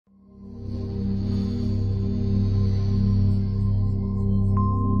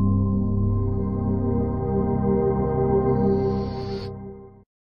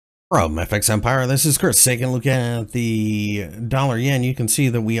From FXEmpire, this is Chris taking a look at the dollar yen. You can see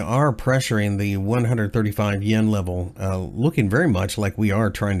that we are pressuring the 135 yen level, looking very much like we are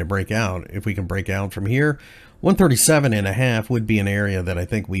trying to break out. If we can break out from here, 137.5 would be an area that I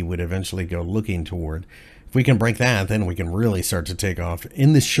think we would eventually go looking toward. If we can break that, then we can really start to take off.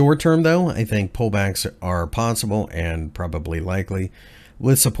 In the short term, though, I think pullbacks are possible and probably likely,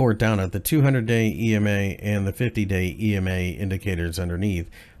 with support down at the 200-day EMA and the 50-day EMA indicators underneath.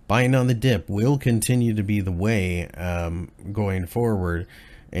 Buying on the dip will continue to be the way going forward.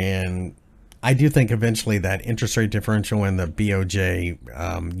 And I do think eventually that interest rate differential and the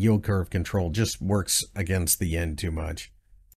BOJ yield curve control just works against the yen too much.